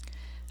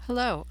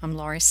Hello, I'm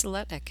Laurie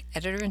Soletnik,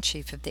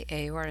 Editor-in-Chief of the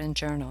AORN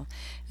Journal,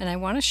 and I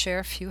want to share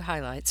a few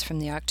highlights from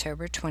the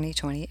October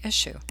 2020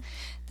 issue.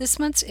 This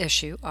month's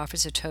issue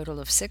offers a total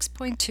of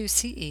 6.2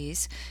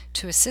 CEs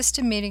to assist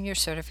in meeting your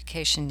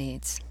certification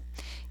needs.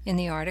 In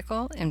the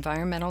article,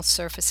 Environmental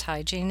Surface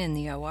Hygiene in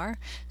the OR,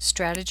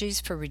 Strategies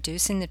for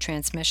Reducing the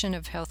Transmission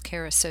of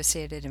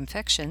Healthcare-Associated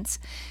Infections,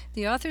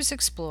 the authors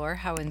explore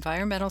how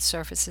environmental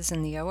surfaces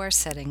in the OR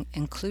setting,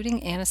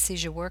 including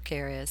anesthesia work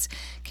areas,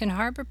 can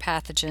harbor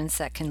pathogens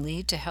that can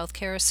lead to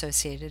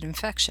healthcare-associated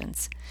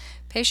infections.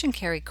 Patient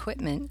care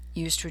equipment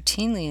used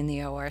routinely in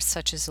the OR,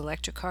 such as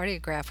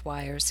electrocardiograph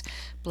wires,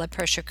 blood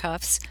pressure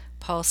cuffs,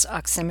 pulse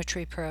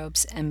oximetry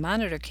probes, and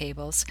monitor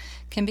cables,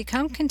 can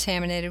become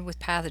contaminated with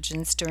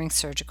pathogens during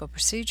surgical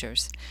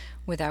procedures.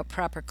 Without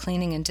proper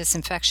cleaning and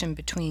disinfection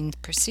between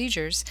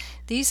procedures,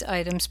 these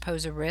items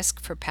pose a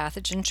risk for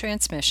pathogen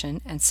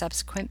transmission and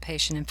subsequent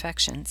patient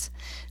infections.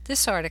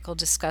 This article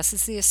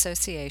discusses the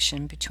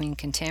association between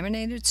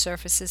contaminated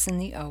surfaces in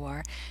the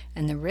OR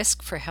and the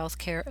risk for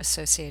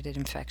healthcare-associated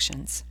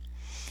infections.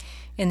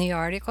 In the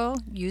article,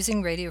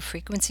 Using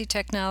Radiofrequency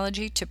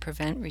Technology to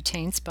Prevent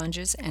Retained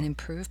Sponges and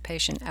Improve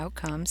Patient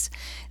Outcomes,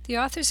 the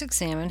authors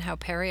examine how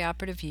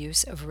perioperative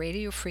use of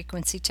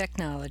radiofrequency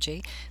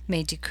technology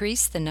may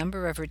decrease the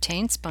number of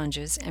retained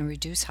sponges and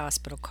reduce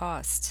hospital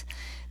costs.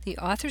 The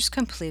authors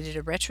completed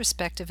a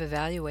retrospective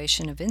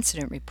evaluation of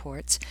incident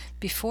reports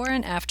before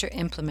and after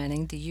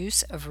implementing the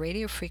use of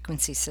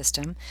radiofrequency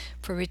system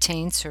for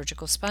retained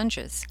surgical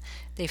sponges.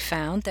 They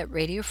found that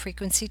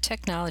radiofrequency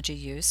technology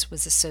use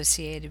was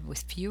associated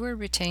with fewer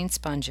retained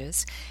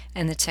sponges,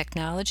 and the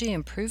technology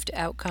improved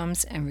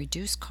outcomes and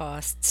reduced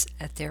costs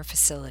at their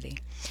facility.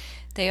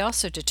 They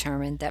also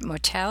determined that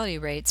mortality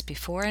rates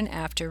before and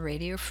after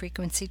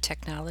radiofrequency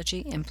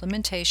technology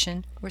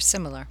implementation were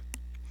similar.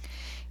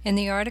 In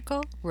the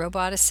article,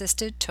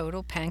 Robot-Assisted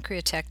Total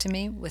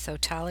Pancreatectomy with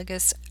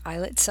Autologous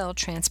Islet Cell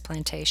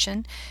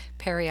Transplantation,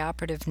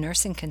 Perioperative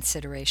Nursing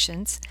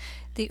Considerations,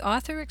 the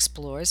author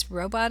explores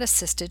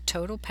robot-assisted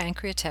total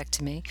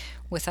pancreatectomy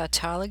with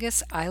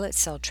autologous islet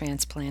cell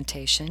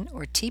transplantation,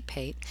 or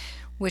TPATE,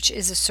 which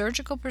is a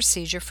surgical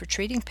procedure for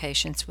treating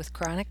patients with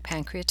chronic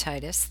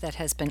pancreatitis that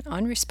has been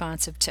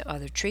unresponsive to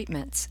other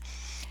treatments.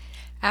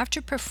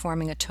 After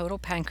performing a total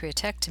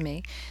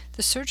pancreatectomy,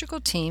 the surgical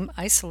team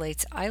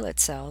isolates islet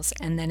cells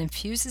and then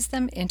infuses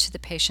them into the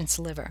patient's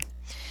liver.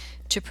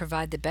 To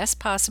provide the best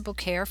possible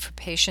care for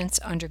patients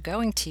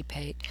undergoing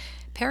TPATE,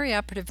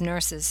 perioperative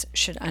nurses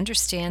should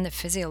understand the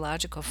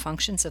physiological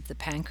functions of the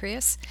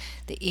pancreas,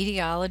 the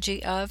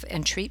etiology of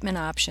and treatment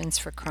options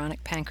for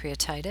chronic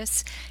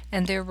pancreatitis,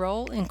 and their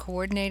role in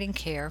coordinating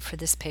care for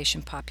this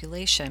patient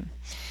population.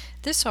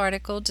 This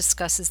article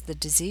discusses the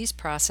disease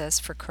process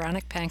for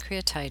chronic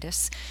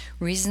pancreatitis,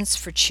 reasons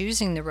for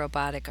choosing the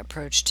robotic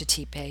approach to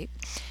TPATE,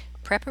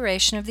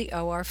 preparation of the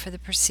OR for the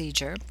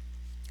procedure,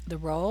 the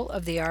role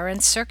of the RN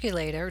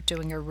circulator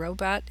doing a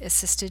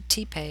robot-assisted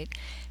TPATE,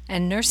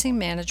 and nursing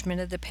management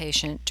of the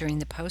patient during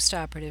the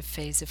postoperative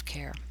phase of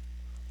care.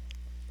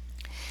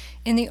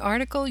 In the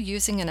article,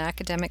 Using an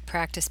Academic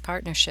Practice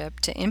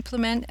Partnership to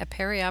Implement a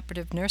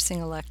Perioperative Nursing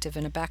Elective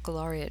in a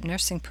Baccalaureate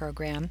Nursing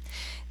Program,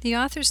 the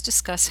authors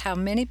discuss how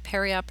many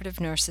perioperative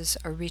nurses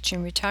are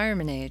reaching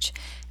retirement age,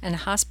 and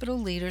hospital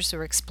leaders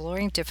are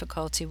exploring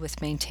difficulty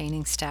with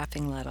maintaining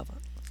staffing level.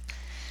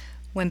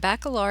 When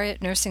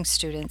baccalaureate nursing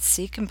students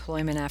seek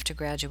employment after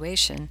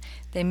graduation,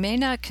 they may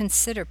not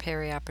consider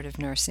perioperative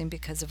nursing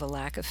because of a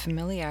lack of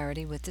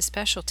familiarity with the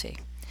specialty.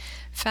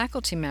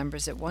 Faculty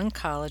members at one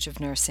college of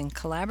nursing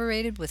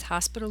collaborated with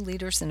hospital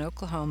leaders in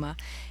Oklahoma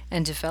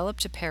and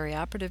developed a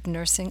perioperative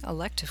nursing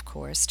elective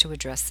course to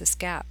address this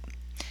gap.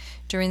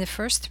 During the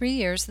first 3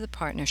 years of the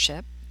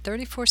partnership,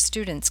 34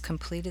 students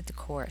completed the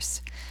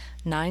course.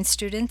 9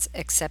 students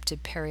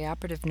accepted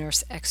perioperative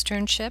nurse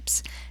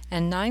externships,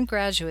 and 9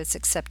 graduates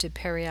accepted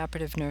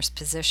perioperative nurse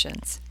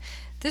positions.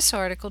 This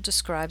article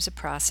describes a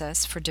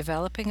process for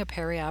developing a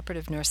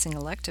perioperative nursing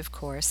elective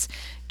course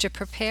to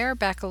prepare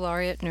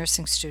baccalaureate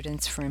nursing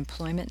students for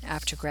employment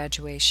after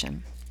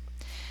graduation.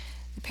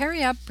 The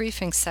Peri-Op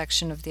briefing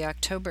section of the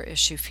October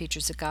issue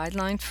features a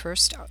guideline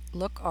first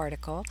look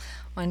article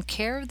on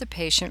care of the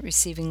patient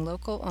receiving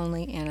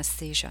local-only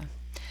anesthesia,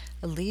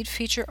 a lead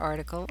feature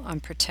article on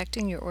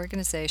protecting your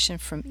organization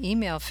from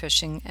email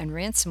phishing and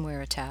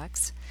ransomware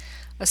attacks,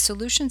 a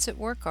Solutions at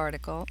Work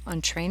article on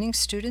training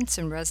students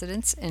and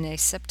residents in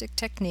aseptic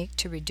technique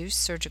to reduce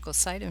surgical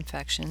site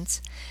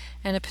infections,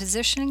 and a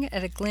Positioning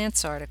at a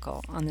Glance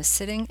article on the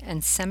sitting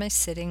and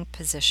semi-sitting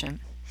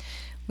position.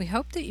 We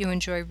hope that you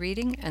enjoy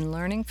reading and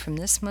learning from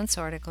this month's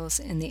articles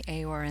in the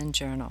AORN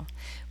Journal.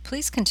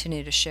 Please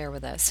continue to share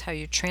with us how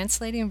you're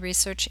translating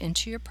research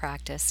into your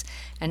practice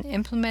and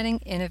implementing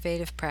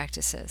innovative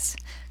practices.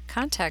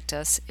 Contact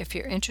us if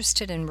you're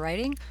interested in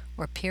writing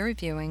or peer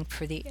reviewing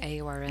for the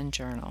AORN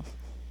Journal.